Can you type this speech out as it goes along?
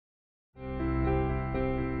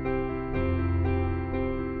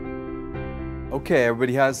Okay,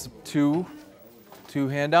 everybody has two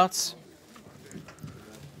handouts.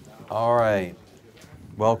 All right,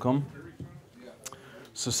 welcome.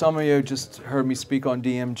 So some of you just heard me speak on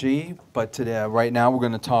DMG, but today, right now, we're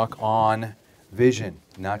going to talk on vision,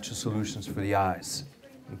 natural solutions for the eyes.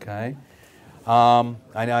 Okay.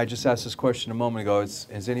 I know I just asked this question a moment ago.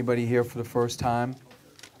 Is anybody here for the first time?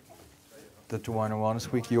 The Dwyer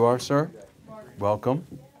Wellness Week. You are, sir. Welcome.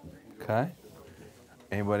 Okay.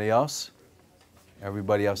 Anybody else?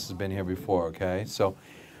 Everybody else has been here before, okay? So,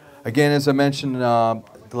 again, as I mentioned the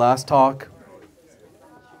last talk,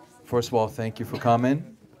 first of all, thank you for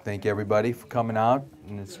coming. Thank you, everybody, for coming out.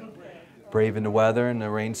 And it's braving the weather and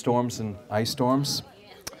the rainstorms and ice storms.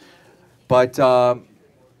 But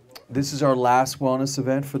this is our last wellness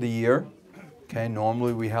event for the year. Okay,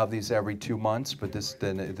 normally we have these every 2 months, but this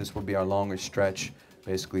will be our longest stretch,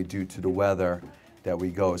 basically due to the weather that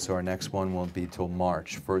we go. So our next one won't be till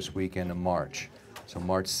March, first weekend of March. So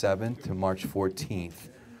March 7th to March 14th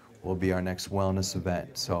will be our next wellness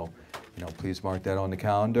event. So, please mark that on the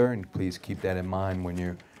calendar, and please keep that in mind when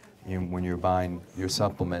you're buying your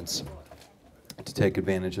supplements to take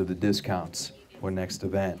advantage of the discounts for next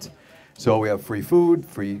event. So we have free food,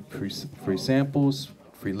 free samples,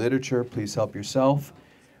 free literature. Please help yourself.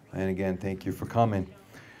 And again, thank you for coming.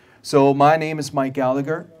 So my name is Mike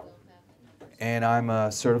Gallagher, and I'm a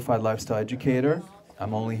certified lifestyle educator.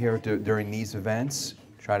 I'm only here during these events,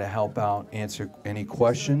 try to help out, answer any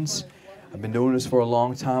questions. I've been doing this for a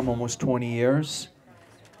long time, almost 20 years.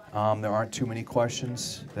 There aren't too many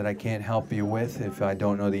questions that I can't help you with. If I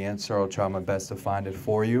don't know the answer, I'll try my best to find it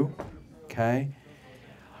for you, okay?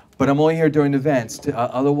 But I'm only here during events.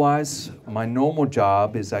 Otherwise, my normal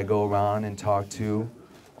job is I go around and talk to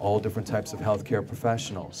all different types of healthcare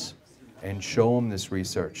professionals and show them this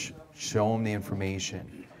research, show them the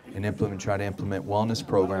information, and try to implement wellness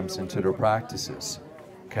programs into their practices.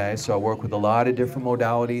 Okay, so I work with a lot of different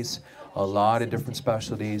modalities, a lot of different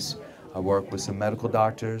specialties. I work with some medical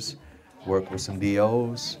doctors, work with some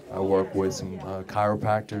DOs, I work with some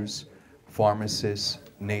chiropractors, pharmacists,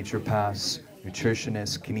 naturopaths,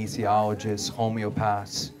 nutritionists, kinesiologists,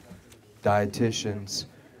 homeopaths, dietitians.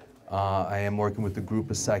 I am working with a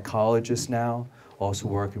group of psychologists now, also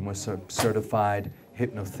working with some certified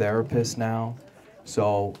hypnotherapists now.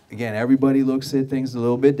 So again, everybody looks at things a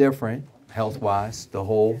little bit different, health-wise. The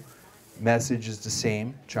whole message is the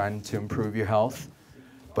same, trying to improve your health.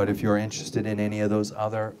 But if you're interested in any of those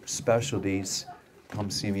other specialties,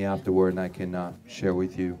 come see me afterward, and I can share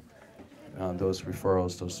with you those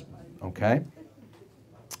referrals. Okay?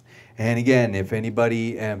 And again, if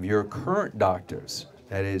anybody of your current doctors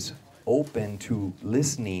that is open to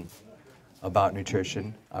listening about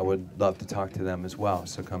nutrition, I would love to talk to them as well.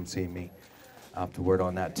 So come see me afterward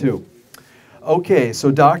on that too. Okay, so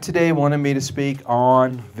Doc today wanted me to speak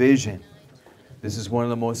on vision. This is one of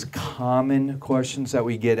the most common questions that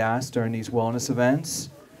we get asked during these wellness events.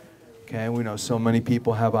 Okay, we know so many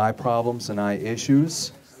people have eye problems and eye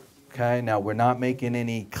issues. Okay, now we're not making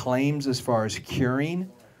any claims as far as curing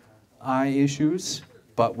eye issues,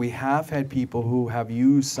 but we have had people who have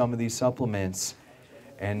used some of these supplements,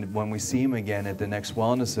 and when we see them again at the next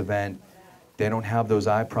wellness event, they don't have those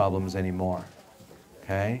eye problems anymore.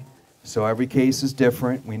 Okay, so every case is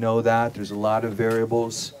different. We know that there's a lot of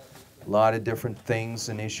variables, a lot of different things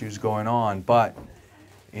and issues going on. But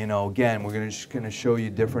again, we're just going to show you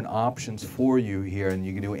different options for you here, and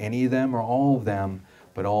you can do any of them or all of them.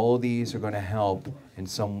 But all of these are going to help in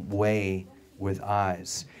some way with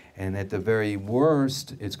eyes. And at the very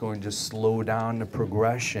worst, it's going to slow down the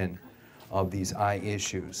progression of these eye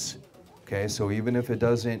issues. Okay, so even if it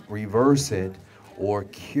doesn't reverse it or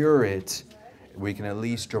cure it, we can at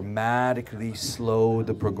least dramatically slow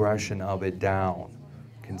the progression of it down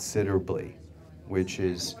considerably, which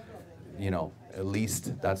is, at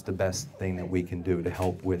least that's the best thing that we can do to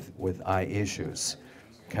help with eye issues,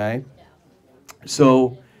 okay?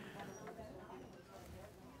 So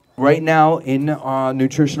right now in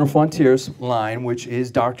Nutritional Frontiers line, which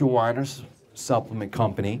is Dr. Weiner's supplement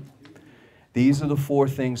company, these are the 4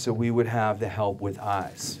 things that we would have to help with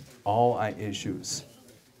eyes, all eye issues.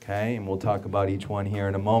 Okay, and we'll talk about each one here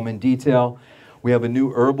in a moment in detail. We have a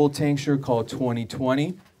new herbal tincture called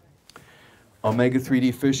 2020,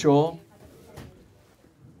 omega-3 fish oil,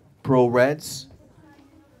 Pro Reds,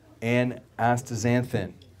 and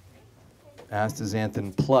astaxanthin.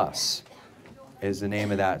 Astaxanthin Plus is the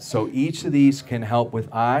name of that. So each of these can help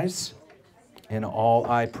with eyes and all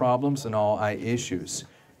eye problems and all eye issues.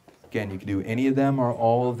 Again, you can do any of them or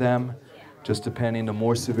all of them. Just depending, the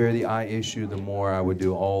more severe the eye issue, the more I would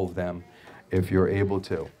do all of them if you're able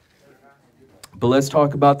to. But let's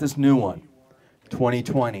talk about this new one.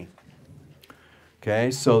 2020.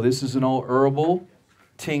 Okay, so this is an all herbal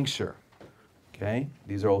tincture. Okay,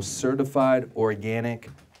 these are all certified organic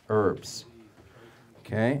herbs.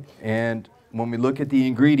 Okay, and when we look at the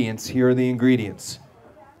ingredients, here are the ingredients: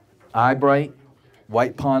 eyebright,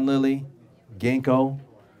 white pond lily, ginkgo,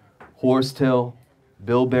 horsetail,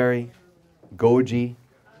 bilberry, goji,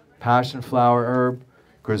 passion flower herb,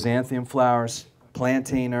 chrysanthemum flowers,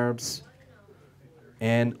 plantain herbs,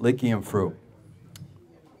 and lycium fruit.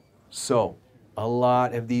 So, a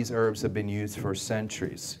lot of these herbs have been used for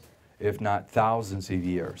centuries, if not thousands of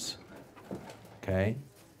years. Okay?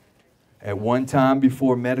 At one time,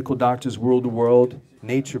 before medical doctors ruled the world,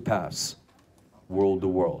 naturopaths ruled the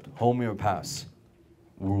world. Homeopaths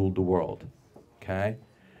ruled the world. Okay?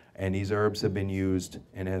 And these herbs have been used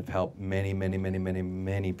and have helped many, many, many, many,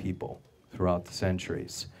 many people throughout the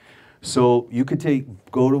centuries. So you could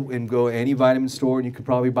go to any vitamin store and you could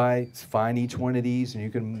probably find each one of these, and you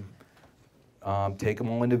can take them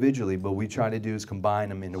all individually. But what we try to do is combine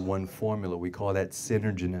them into one formula. We call that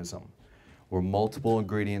synergism, where multiple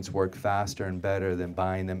ingredients work faster and better than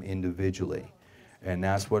buying them individually. And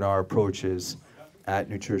that's what our approach is at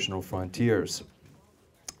Nutritional Frontiers.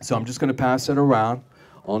 So I'm just going to pass it around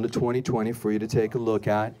on the 2020 for you to take a look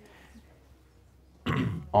at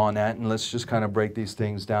on that, and let's just kind of break these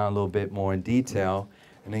things down a little bit more in detail.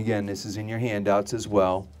 And again, this is in your handouts as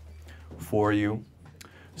well for you.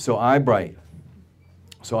 So eyebright.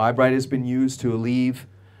 So eyebright has been used to relieve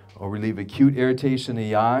acute irritation in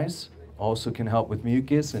the eyes. Also can help with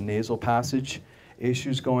mucus and nasal passage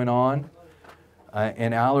issues going on,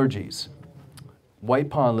 and allergies.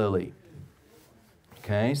 White pond lily.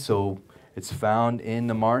 Okay, so it's found in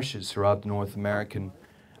the marshes throughout North America,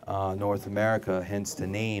 hence the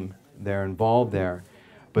name they're involved there.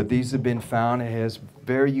 But these have been found, it has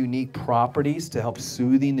very unique properties to help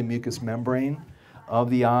soothing the mucous membrane of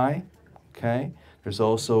the eye. Okay, there's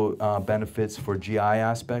also benefits for GI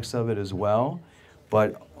aspects of it as well.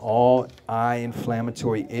 But all eye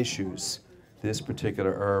inflammatory issues, this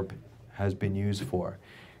particular herb has been used for.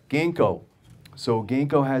 Ginkgo. So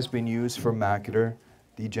ginkgo has been used for macular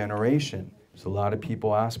degeneration. So a lot of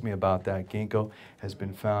people ask me about that. Ginkgo has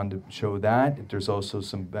been found to show that. There's also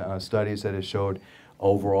some studies that have showed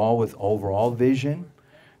overall vision.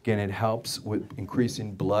 Again, it helps with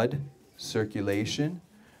increasing blood circulation,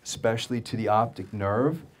 especially to the optic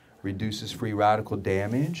nerve, reduces free radical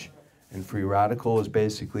damage. And free radical is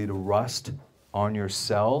basically the rust on your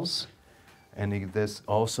cells. And this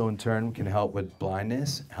also in turn can help with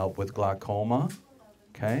blindness, help with glaucoma.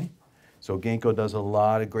 Okay? So ginkgo does a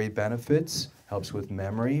lot of great benefits, helps with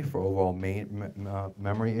memory for overall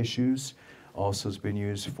memory issues. Also has been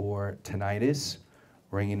used for tinnitus,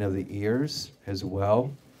 ringing of the ears as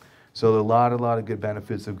well. So a lot of good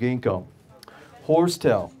benefits of ginkgo.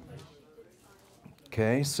 Horsetail.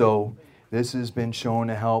 Okay, so this has been shown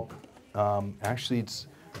to help, actually it's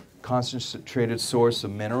a concentrated source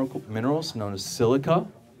of minerals known as silica.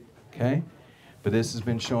 Okay. But this has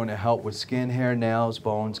been shown to help with skin, hair, nails,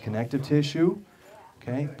 bones, connective tissue.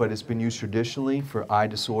 Okay, but it's been used traditionally for eye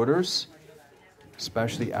disorders,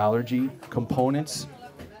 especially allergy components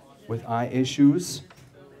with eye issues.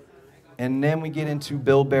 And then we get into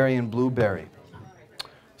bilberry and blueberry.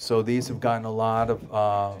 So these have gotten a lot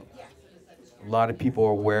of people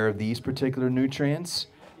are aware of these particular nutrients.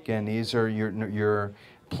 Again, these are your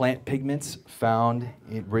plant pigments found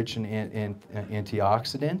rich in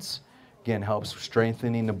antioxidants. Again, helps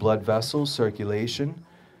strengthening the blood vessels, circulation,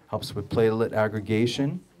 helps with platelet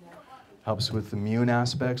aggregation, helps with immune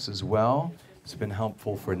aspects as well. It's been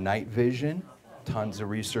helpful for night vision. Tons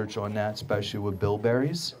of research on that, especially with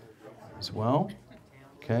bilberries as well.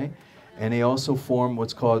 Okay, and they also form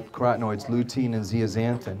what's called carotenoids, lutein and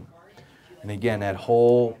zeaxanthin. And again, that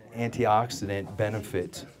whole antioxidant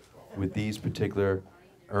benefit with these particular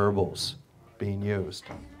herbals being used.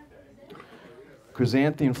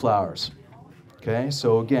 Chrysanthemum flowers. Okay,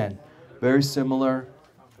 so again, very similar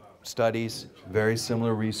studies, very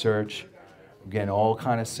similar research. Again, all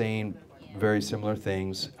kind of saying very similar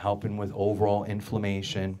things, helping with overall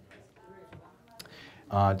inflammation.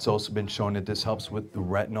 It's also been shown that this helps with the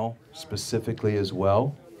retinal specifically as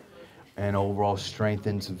well, and overall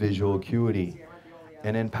strengthens visual acuity.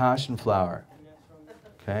 And then passion flower,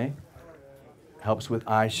 okay, helps with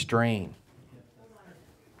eye strain.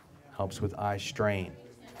 Helps with eye strain.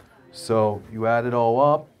 So you add it all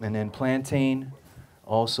up, and then plantain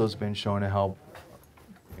also has been shown to help,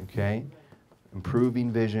 okay,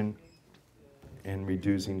 improving vision and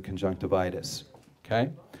reducing conjunctivitis, okay?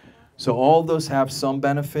 So all of those have some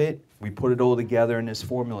benefit. We put it all together in this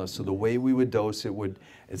formula. So the way we would dose it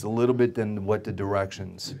is a little bit than what the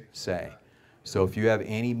directions say. So if you have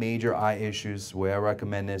any major eye issues, the way I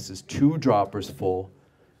recommend this is 2 droppers full,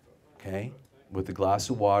 okay, with a glass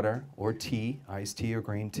of water or tea, iced tea or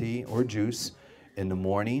green tea or juice in the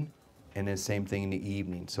morning, and then same thing in the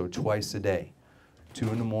evening. So twice a day, 2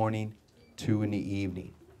 in the morning, 2 in the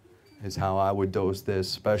evening is how I would dose this,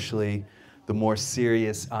 especially the more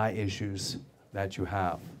serious eye issues that you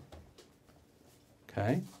have.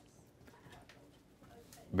 Okay?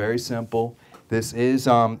 Very simple. This is,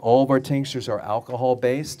 all of our tinctures are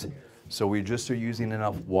alcohol-based, so we just are using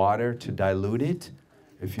enough water to dilute it.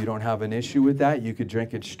 If you don't have an issue with that, you could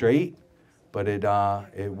drink it straight, but it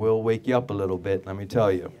will wake you up a little bit, let me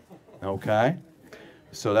tell you. Okay?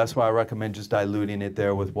 So that's why I recommend just diluting it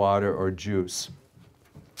there with water or juice.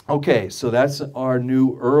 Okay, so that's our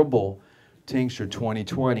new herbal tincture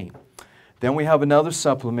 2020. Then we have another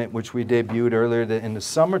supplement which we debuted earlier in the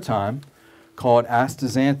summertime called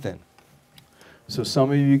astaxanthin. So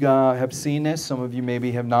some of you have seen this, some of you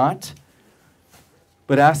maybe have not.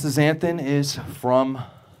 But astaxanthin is from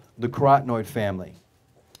the carotenoid family.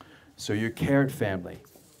 So your carrot family.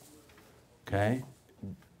 Okay?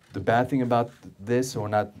 The bad thing about this, or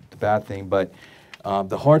not the bad thing, but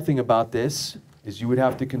the hard thing about this is you would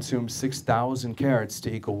have to consume 6,000 carrots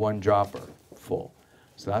to equal 1 dropper full.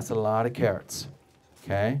 So that's a lot of carrots,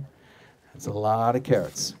 okay? That's a lot of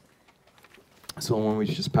carrots. So when we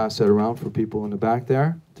just pass that around for people in the back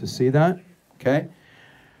there to see that, okay?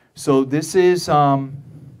 So this is,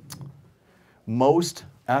 most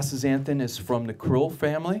astaxanthin is from the krill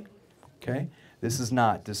family, okay? This is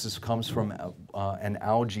not. This comes from an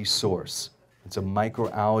algae source. It's a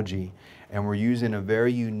microalgae, and we're using a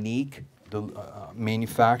very unique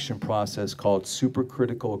manufacturing process called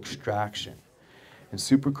supercritical extraction. And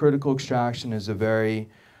supercritical extraction is a very,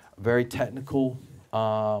 very technical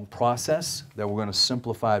process that we're going to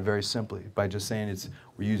simplify it very simply by just saying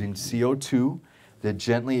we're using CO2 that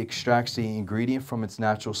gently extracts the ingredient from its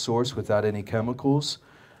natural source without any chemicals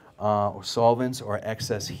or solvents or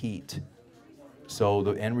excess heat. So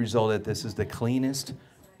the end result of this is the cleanest,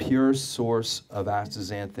 pure source of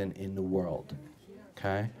astaxanthin in the world.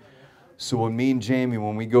 Okay? So when me and Jamie,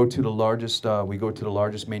 when we go to the largest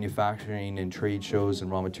manufacturing and trade shows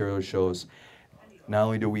and raw material shows, not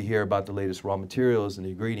only do we hear about the latest raw materials and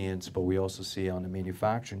the ingredients, but we also see on the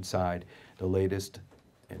manufacturing side the latest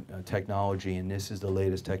technology, and this is the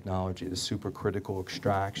latest technology, the supercritical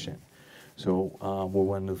extraction. So we're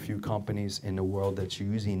one of the few companies in the world that's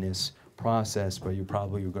using this process, but you're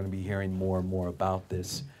going to be hearing more and more about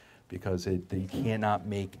this because you cannot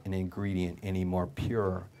make an ingredient any more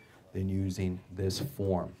pure than using this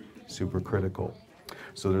form, supercritical.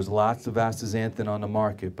 So there's lots of astaxanthin on the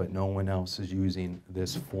market, but no one else is using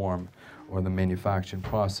this form or the manufacturing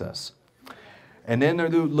process. And then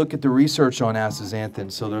look at the research on astaxanthin.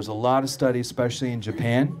 So there's a lot of studies, especially in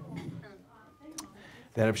Japan,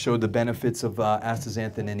 that have showed the benefits of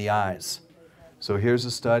astaxanthin in the eyes. So here's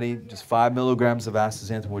a study, just 5 milligrams of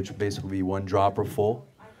astaxanthin, which would basically be 1 dropper full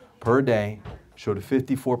per day, showed a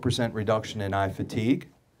 54% reduction in eye fatigue.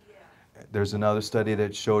 There's another study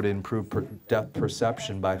that showed improved depth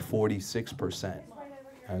perception by 46%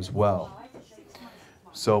 as well.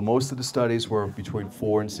 So most of the studies were between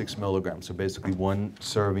 4 and 6 milligrams, so basically 1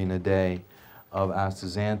 serving a day of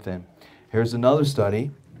astaxanthin. Here's another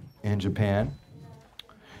study in Japan.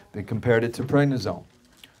 They compared it to prednisone.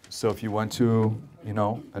 So if you went to,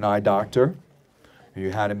 an eye doctor, or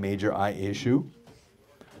you had a major eye issue,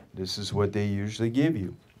 this is what they usually give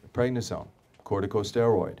you, prednisone,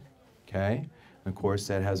 corticosteroid. Okay? And of course,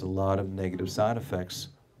 that has a lot of negative side effects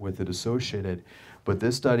with it associated. But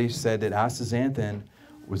this study said that astaxanthin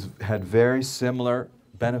had very similar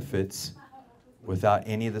benefits without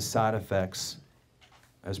any of the side effects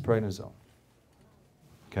as prednisone.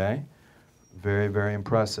 Okay? Very, very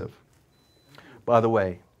impressive. By the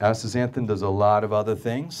way, astaxanthin does a lot of other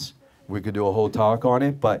things. We could do a whole talk on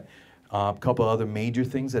it, but a couple other major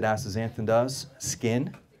things that astaxanthin does.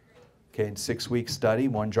 Skin. Okay, in 6-week study,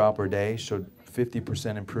 1 drop per day showed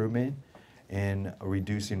 50% improvement in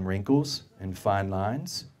reducing wrinkles and fine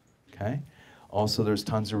lines. Okay. Also, there's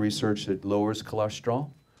tons of research that lowers cholesterol,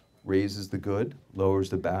 raises the good, lowers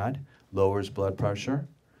the bad, lowers blood pressure,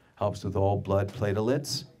 helps with all blood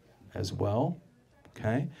platelets as well.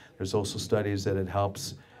 Okay. There's also studies that it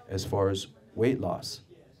helps as far as weight loss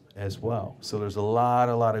as well. So there's a lot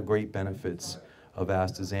of great benefits of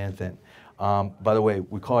astaxanthin. By the way,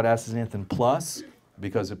 we call it astaxanthin plus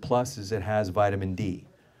because it has vitamin D,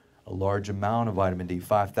 a large amount of vitamin D,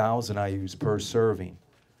 5,000 IUs per serving.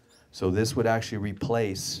 So this would actually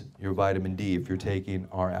replace your vitamin D if you're taking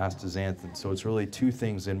our astaxanthin. So it's really two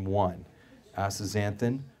things in one,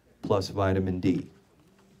 astaxanthin plus vitamin D.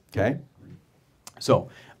 Okay? So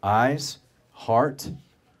eyes, heart,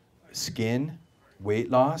 skin, weight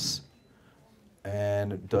loss,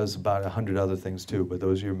 and it does about 100 other things too, but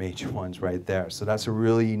those are your major ones right there. So that's a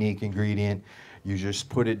really unique ingredient. You just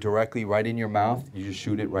put it directly right in your mouth. You just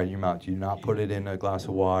shoot it right in your mouth. You do not put it in a glass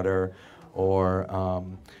of water, or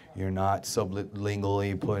you're not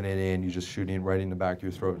sublingually putting it in. You're just shooting it right in the back of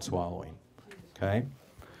your throat and swallowing, okay,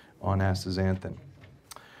 on astaxanthin.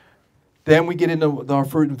 Then we get into our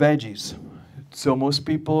fruit and veggies. So most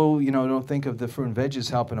people, don't think of the fruit and veggies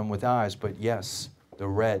helping them with eyes, but yes, the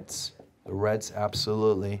reds. The reds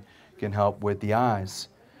absolutely can help with the eyes.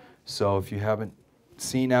 So if you haven't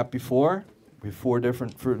seen that before, we have 4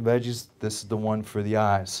 different fruit and veggies. This is the one for the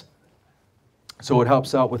eyes. So it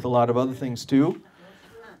helps out with a lot of other things too.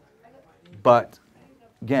 But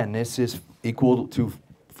again, this is equal to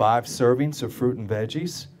 5 servings of fruit and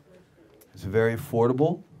veggies. It's very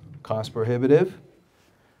affordable, cost prohibitive.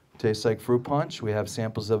 Tastes like fruit punch. We have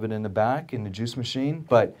samples of it in the back in the juice machine,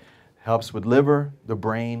 but helps with liver, the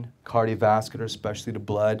brain, cardiovascular, especially the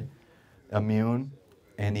blood, immune,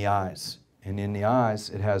 and the eyes. And in the eyes,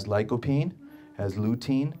 it has lycopene, has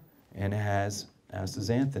lutein, and it has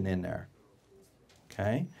astaxanthin in there.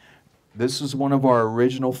 Okay? This is one of our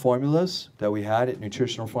original formulas that we had at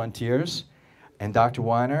Nutritional Frontiers. And Dr.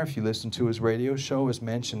 Weiner, if you listen to his radio show, has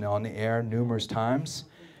mentioned on the air numerous times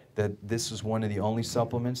that this is one of the only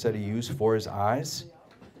supplements that he used for his eyes.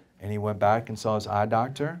 And he went back and saw his eye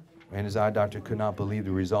doctor, and his eye doctor could not believe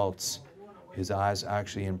the results. His eyes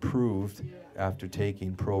actually improved after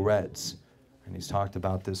taking ProReds. And he's talked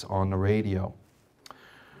about this on the radio.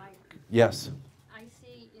 Mike, yes? I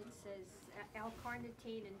see it says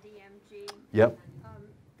L-carnitine and DMG. Yep.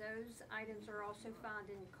 Those items are also found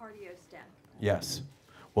in CardioStat. Yes.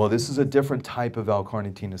 Well, this is a different type of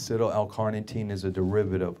L-carnitine. Acetyl L-carnitine is a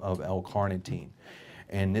derivative of L-carnitine.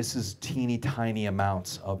 And this is teeny tiny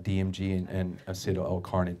amounts of DMG and acetyl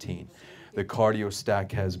L-carnitine. The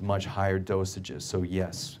CardioStack has much higher dosages, so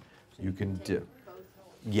yes, you can do.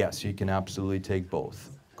 Yes, you can absolutely take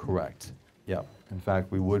both. Correct. Yep. In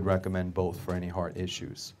fact, we would recommend both for any heart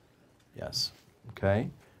issues. Yes. Okay.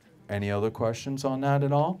 Any other questions on that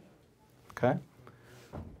at all? Okay.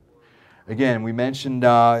 Again, we mentioned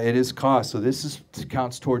it is cost, so this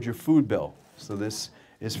counts towards your food bill. So this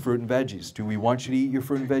is fruit and veggies. Do we want you to eat your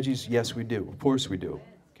fruit and veggies? Yes, we do. Of course we do.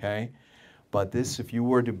 Okay? But this, if you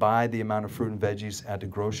were to buy the amount of fruit and veggies at the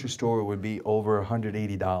grocery store, it would be over $180.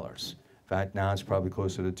 In fact, now it's probably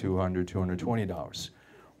closer to $200, $220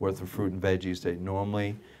 worth of fruit and veggies that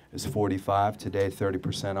normally is $45. Today,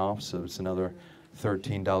 30% off, so it's another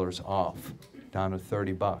 $13 off, down to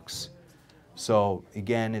 $30. So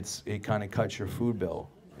again, it kind of cuts your food bill.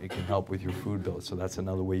 It can help with your food bill. So that's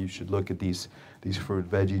another way you should look at these fruit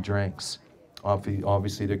veggie drinks.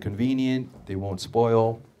 Obviously, they're convenient. They won't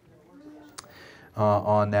spoil.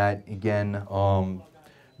 On that, again,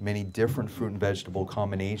 many different fruit and vegetable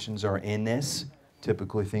combinations are in this.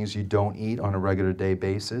 Typically things you don't eat on a regular day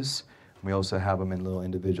basis. We also have them in little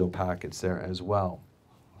individual packets there as well.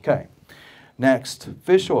 Okay. Next,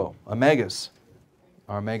 fish oil, omegas,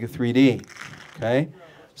 our omega-3D. Okay.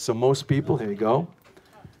 So most people, here you go.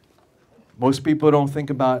 Most people don't think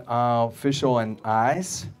about fish oil and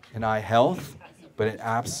eyes and eye health, but it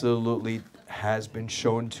absolutely has been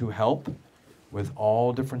shown to help with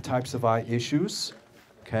all different types of eye issues,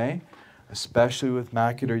 okay? Especially with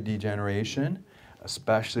macular degeneration,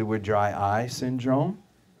 especially with dry eye syndrome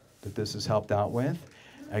that this has helped out with.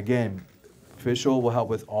 Again, fish oil will help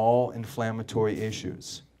with all inflammatory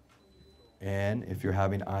issues. And if you're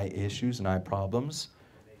having eye issues and eye problems,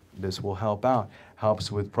 this will help out.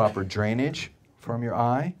 Helps with proper drainage from your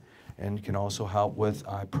eye, and can also help with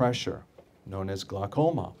eye pressure, known as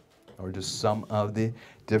glaucoma, or just some of the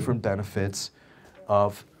different benefits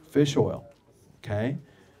of fish oil, okay?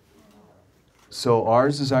 So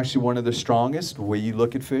ours is actually one of the strongest. The way you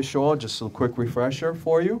look at fish oil, just a quick refresher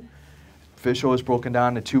for you. Fish oil is broken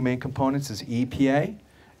down into 2 main components, is EPA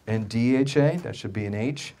and DHA, that should be an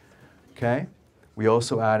H, okay? We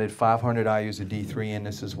also added 500 IUs of D3 in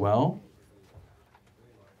this as well.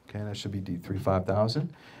 Okay, that should be D3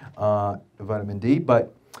 5000, vitamin D.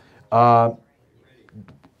 But the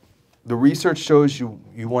research shows you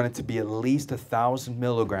want it to be at least 1,000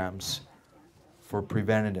 milligrams for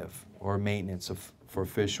preventative or maintenance for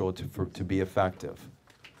fish oil to be effective.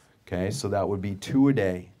 Okay, so that would be 2 a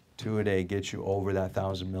day. 2 a day gets you over that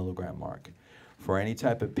 1,000 milligram mark. For any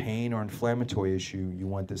type of pain or inflammatory issue, you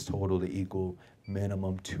want this total to equal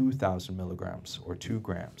minimum 2,000 milligrams or 2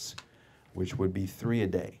 grams, which would be 3 a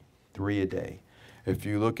day. 3 a day. If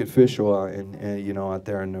you look at fish oil and you know, out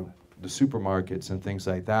there in the supermarkets and things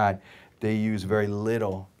like that, they use very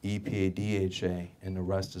little EPA, DHA, and the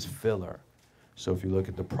rest is filler. So if you look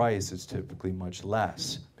at the price, it's typically much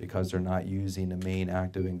less because they're not using the main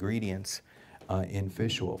active ingredients in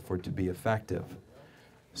fish oil for it to be effective.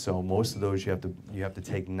 So most of those you have to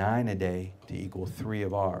take 9 a day to equal 3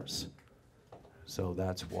 of ours. So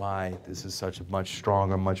that's why this is such a much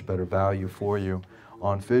stronger, much better value for you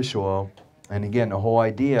on fish oil. And again, the whole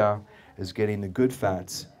idea is getting the good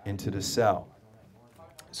fats into the cell.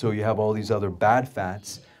 So you have all these other bad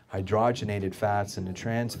fats, hydrogenated fats and the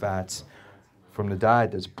trans fats from the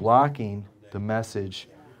diet that's blocking the message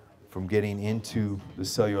from getting into the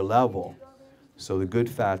cellular level. So the good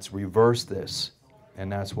fats reverse this,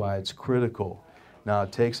 and that's why it's critical. Now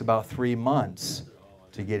it takes about 3 months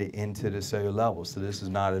to get it into the cellular level. So this is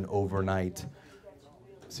not an overnight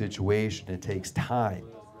situation. It takes time.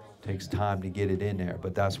 It takes time to get it in there,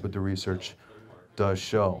 but that's what the research does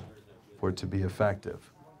show for it to be effective.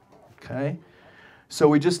 Okay? So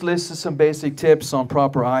we just listed some basic tips on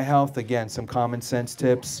proper eye health. Again, some common sense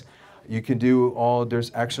tips. You can do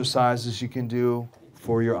there's exercises you can do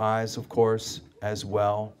for your eyes, of course, as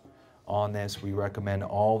well. On this, we recommend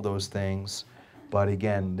all those things. But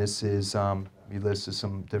again, this is, we listed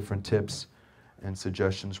some different tips and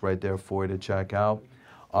suggestions right there for you to check out.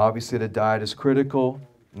 Obviously, the diet is critical,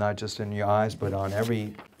 not just in your eyes, but on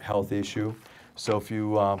every health issue. So if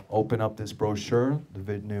you open up this brochure,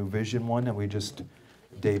 the new Vision one that we just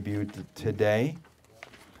debuted today,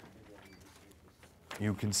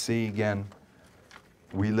 you can see again,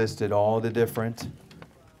 we listed all the different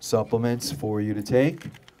supplements for you to take,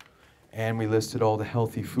 and we listed all the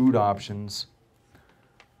healthy food options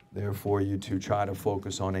there for you to try to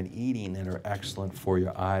focus on and eating that are excellent for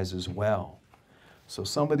your eyes as well. So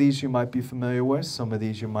some of these you might be familiar with, some of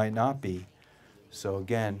these you might not be. So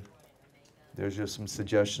again, there's just some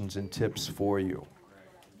suggestions and tips for you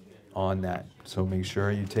on that. So make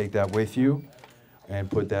sure you take that with you and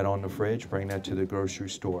put that on the fridge, bring that to the grocery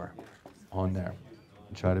store on there.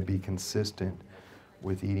 And try to be consistent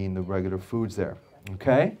with eating the regular foods there,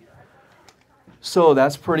 okay? So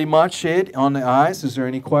that's pretty much it on the eyes. Is there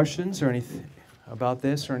any questions or anything about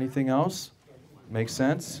this or anything else? Makes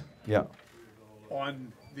sense? Yeah.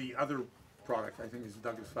 On the other product, I think it's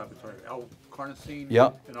Douglas Laboratory, L-carnosine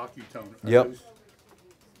Yep. and Ocutone. Are Yep. those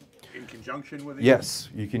in conjunction with it? Yes,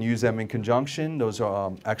 you can use them in conjunction. Those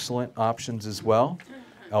are excellent options as well.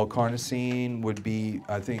 L-carnosine would be,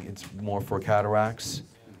 I think it's more for cataracts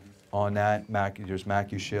on that. There's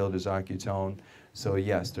Macular, there's Ocutone. So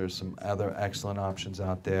yes, there's some other excellent options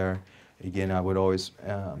out there. Again, I would always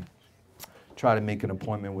try to make an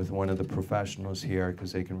appointment with one of the professionals here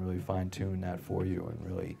because they can really fine-tune that for you and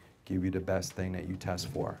really give you the best thing that you test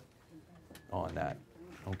for on that.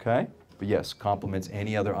 Okay? But yes, complements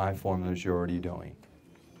any other eye formulas you're already doing.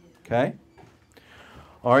 Okay?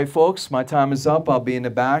 All right, folks, my time is up. I'll be in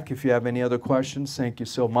the back if you have any other questions. Thank you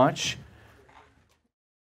so much.